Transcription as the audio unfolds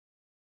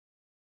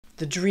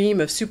The dream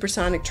of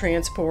supersonic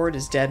transport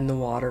is dead in the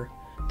water.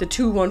 The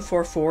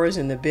Tu-144 is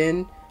in the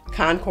bin,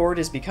 Concorde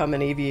has become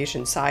an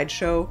aviation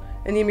sideshow,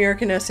 and the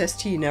American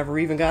SST never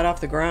even got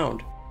off the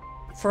ground.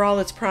 For all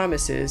its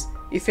promises,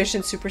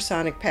 efficient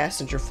supersonic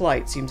passenger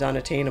flight seems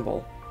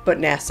unattainable, but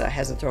NASA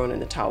hasn't thrown in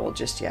the towel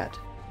just yet.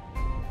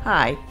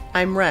 Hi,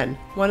 I'm Ren,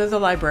 one of the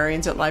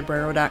librarians at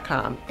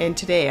Libraero.com, and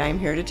today I'm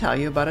here to tell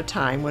you about a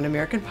time when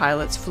American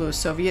pilots flew a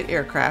Soviet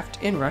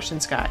aircraft in Russian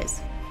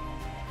skies.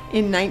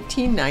 In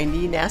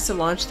 1990, NASA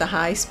launched the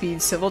High-Speed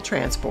Civil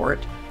Transport,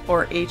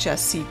 or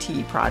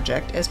HSCT,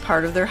 project as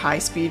part of their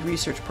high-speed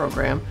research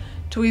program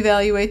to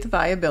evaluate the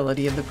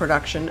viability of the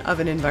production of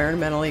an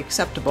environmentally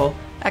acceptable,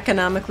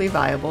 economically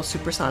viable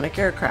supersonic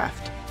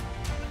aircraft.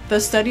 The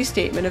study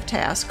statement of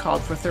task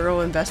called for thorough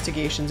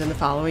investigations in the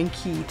following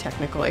key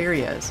technical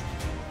areas: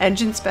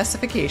 engine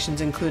specifications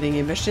including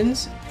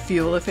emissions,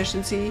 fuel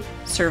efficiency,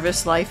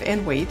 service life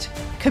and weight,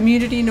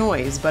 community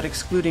noise but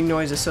excluding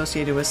noise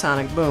associated with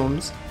sonic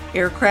booms,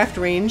 aircraft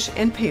range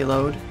and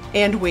payload,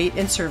 and weight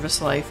and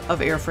service life of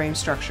airframe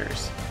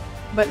structures.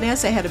 But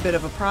NASA had a bit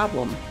of a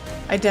problem,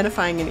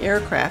 identifying an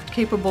aircraft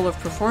capable of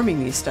performing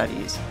these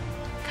studies.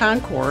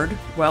 Concorde,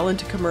 well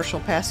into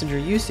commercial passenger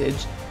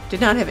usage, did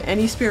not have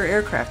any spare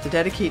aircraft to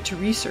dedicate to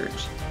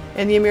research,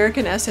 and the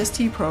American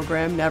SST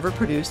program never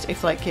produced a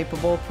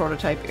flight-capable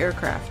prototype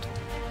aircraft.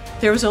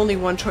 There was only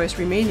one choice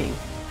remaining,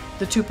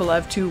 the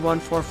Tupolev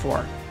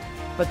Tu-144,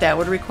 but that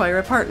would require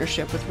a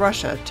partnership with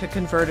Russia to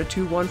convert a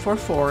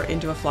Tu-144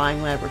 into a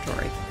flying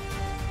laboratory.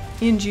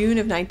 In June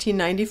of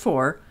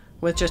 1994,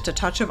 with just a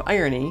touch of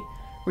irony,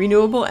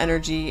 renewable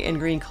energy and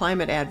green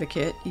climate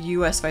advocate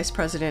U.S. Vice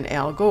President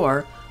Al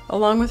Gore,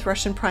 along with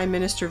Russian Prime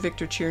Minister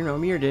Viktor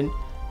Chernomyrdin,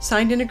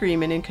 signed an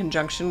agreement in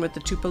conjunction with the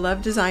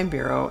Tupolev Design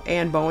Bureau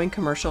and Boeing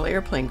Commercial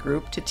Airplane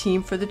Group to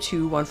team for the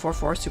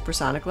Tu-144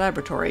 Supersonic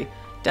Laboratory,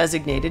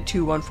 designated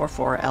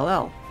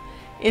Tu-144LL.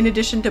 In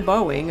addition to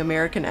Boeing,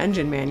 American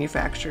engine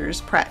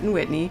manufacturers Pratt &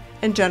 Whitney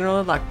and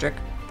General Electric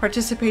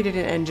participated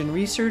in engine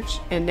research,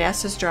 and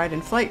NASA's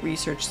Dryden Flight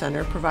Research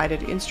Center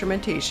provided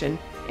instrumentation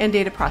and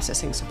data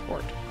processing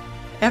support.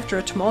 After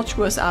a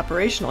tumultuous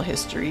operational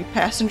history,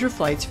 passenger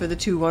flights for the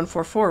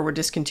Tu-144 were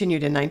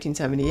discontinued in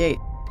 1978.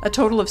 A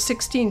total of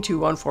 16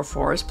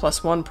 Tu-144s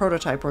plus one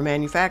prototype were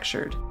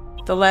manufactured.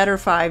 The latter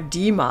 5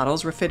 D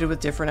models were fitted with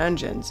different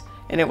engines,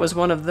 and it was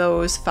one of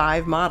those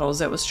 5 models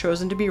that was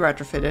chosen to be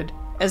retrofitted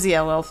as the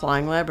LL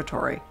Flying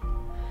Laboratory.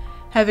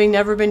 Having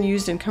never been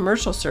used in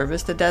commercial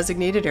service, the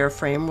designated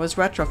airframe was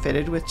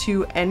retrofitted with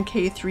 2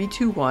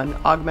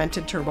 NK321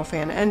 augmented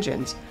turbofan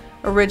engines,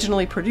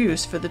 originally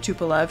produced for the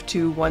Tupolev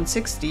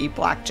Tu-160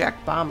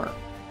 Blackjack bomber.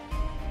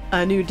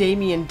 A new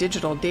Damian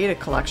digital data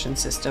collection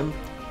system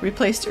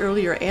replaced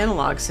earlier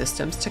analog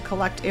systems to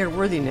collect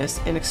airworthiness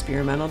and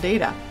experimental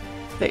data.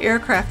 The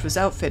aircraft was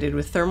outfitted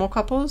with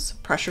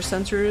thermocouples, pressure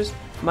sensors,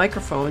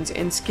 microphones,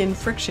 and skin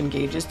friction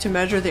gauges to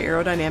measure the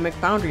aerodynamic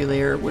boundary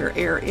layer where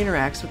air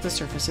interacts with the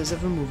surfaces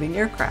of a moving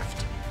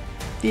aircraft.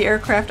 The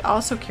aircraft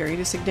also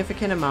carried a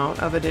significant amount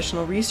of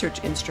additional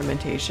research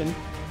instrumentation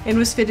and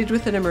was fitted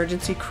with an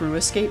emergency crew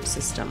escape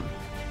system.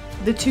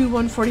 The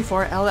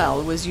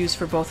Tu-144LL was used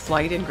for both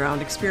flight and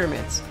ground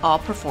experiments, all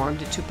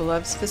performed at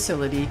Tupolev's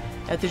facility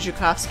at the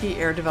Zhukovsky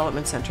Air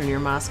Development Center near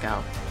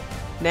Moscow.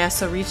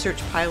 NASA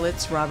research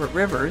pilots Robert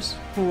Rivers,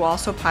 who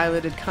also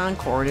piloted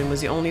Concorde and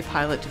was the only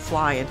pilot to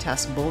fly and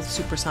test both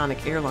supersonic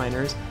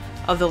airliners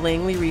of the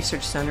Langley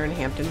Research Center in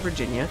Hampton,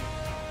 Virginia,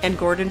 and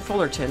Gordon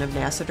Fullerton of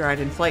NASA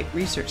Dryden Flight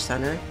Research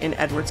Center in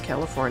Edwards,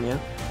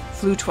 California,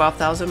 flew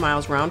 12,000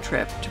 miles round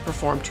trip to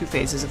perform 2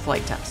 phases of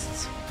flight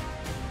tests.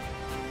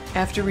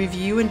 After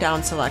review and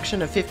down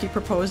selection of 50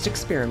 proposed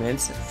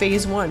experiments,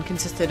 Phase 1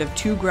 consisted of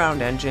 2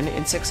 ground engine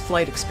and 6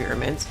 flight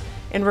experiments,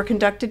 and were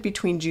conducted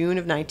between June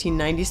of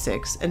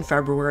 1996 and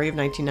February of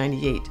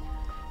 1998.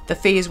 The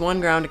Phase 1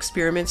 ground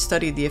experiment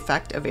studied the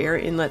effect of air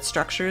inlet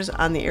structures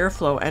on the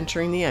airflow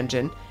entering the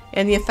engine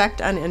and the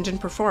effect on engine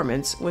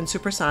performance when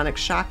supersonic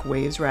shock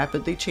waves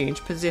rapidly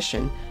change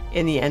position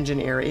in the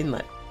engine air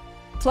inlet.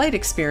 Flight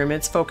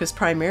experiments focused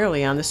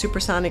primarily on the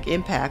supersonic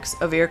impacts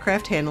of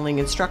aircraft handling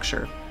and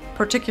structure,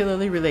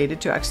 particularly related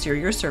to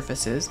exterior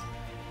surfaces,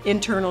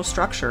 internal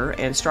structure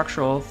and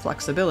structural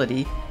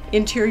flexibility,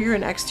 interior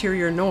and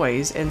exterior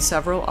noise, and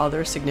several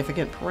other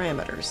significant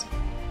parameters.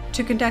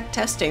 To conduct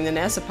testing, the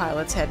NASA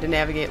pilots had to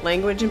navigate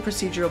language and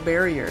procedural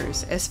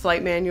barriers, as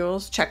flight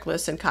manuals,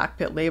 checklists, and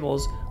cockpit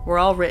labels were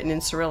all written in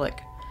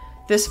Cyrillic.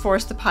 This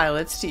forced the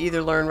pilots to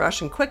either learn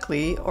Russian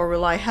quickly or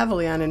rely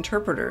heavily on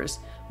interpreters,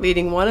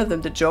 leading one of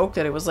them to joke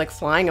that it was like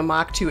flying a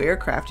Mach 2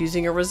 aircraft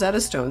using a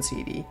Rosetta Stone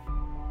CD.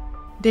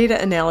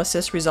 Data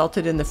analysis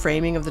resulted in the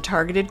framing of the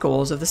targeted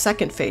goals of the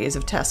second phase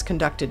of tests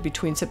conducted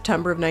between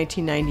September of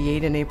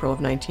 1998 and April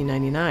of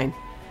 1999.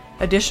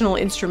 Additional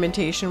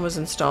instrumentation was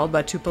installed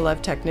by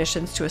Tupolev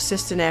technicians to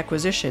assist in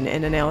acquisition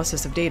and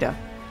analysis of data.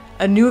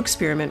 A new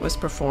experiment was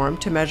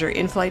performed to measure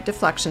in-flight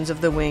deflections of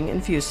the wing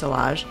and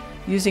fuselage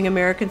using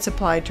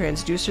American-supplied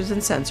transducers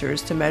and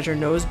sensors to measure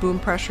nose boom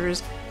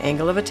pressures,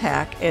 angle of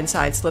attack, and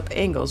side slip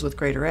angles with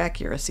greater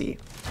accuracy.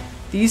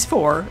 These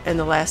 4 and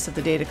the last of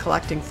the data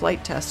collecting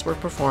flight tests were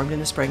performed in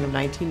the spring of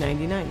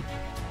 1999.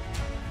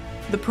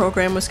 The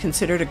program was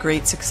considered a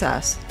great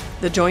success.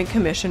 The Joint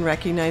Commission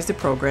recognized the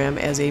program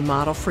as a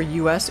model for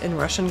U.S. and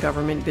Russian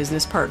government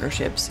business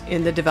partnerships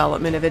in the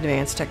development of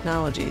advanced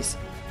technologies.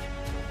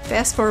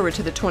 Fast forward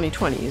to the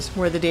 2020s,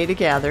 where the data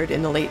gathered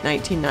in the late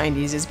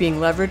 1990s is being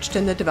leveraged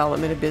in the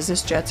development of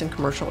business jets and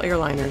commercial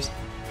airliners.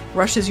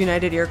 Russia's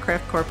United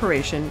Aircraft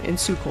Corporation in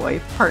Sukhoi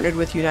partnered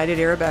with United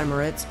Arab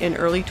Emirates in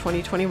early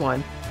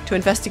 2021 to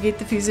investigate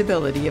the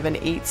feasibility of an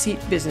 8-seat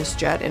business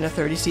jet and a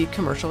 30-seat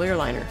commercial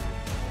airliner.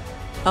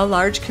 A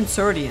large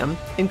consortium,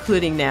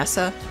 including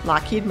NASA,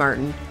 Lockheed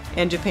Martin,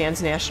 and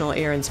Japan's National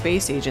Air and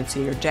Space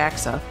Agency, or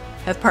JAXA,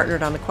 have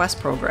partnered on the Quest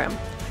program,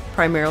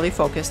 primarily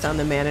focused on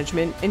the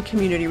management and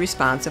community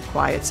response of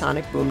quiet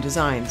sonic boom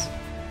designs.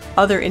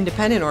 Other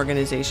independent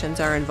organizations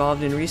are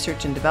involved in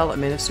research and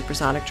development of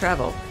supersonic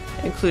travel,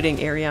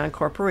 including Ariane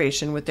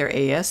Corporation with their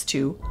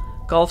AS-2,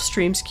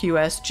 Gulfstream's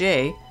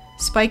QS-J,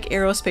 Spike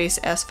Aerospace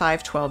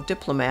S-512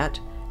 Diplomat,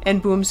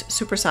 and Boom's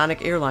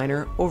supersonic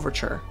airliner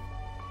Overture.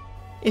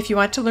 If you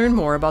want to learn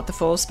more about the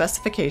full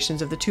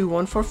specifications of the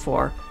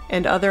Tu-144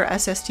 and other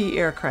SST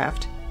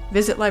aircraft,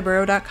 visit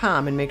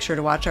Libraero.com and make sure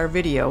to watch our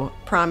video,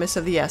 Promise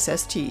of the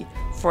SST,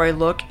 for a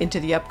look into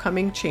the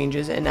upcoming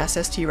changes in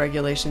SST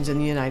regulations in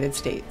the United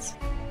States.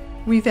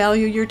 We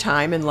value your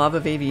time and love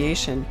of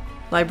aviation.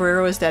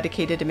 Libraero is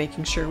dedicated to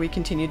making sure we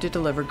continue to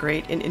deliver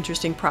great and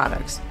interesting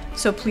products,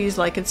 so please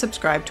like and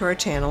subscribe to our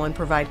channel and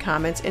provide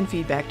comments and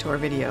feedback to our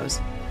videos.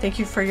 Thank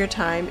you for your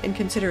time and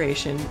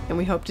consideration, and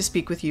we hope to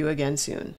speak with you again soon.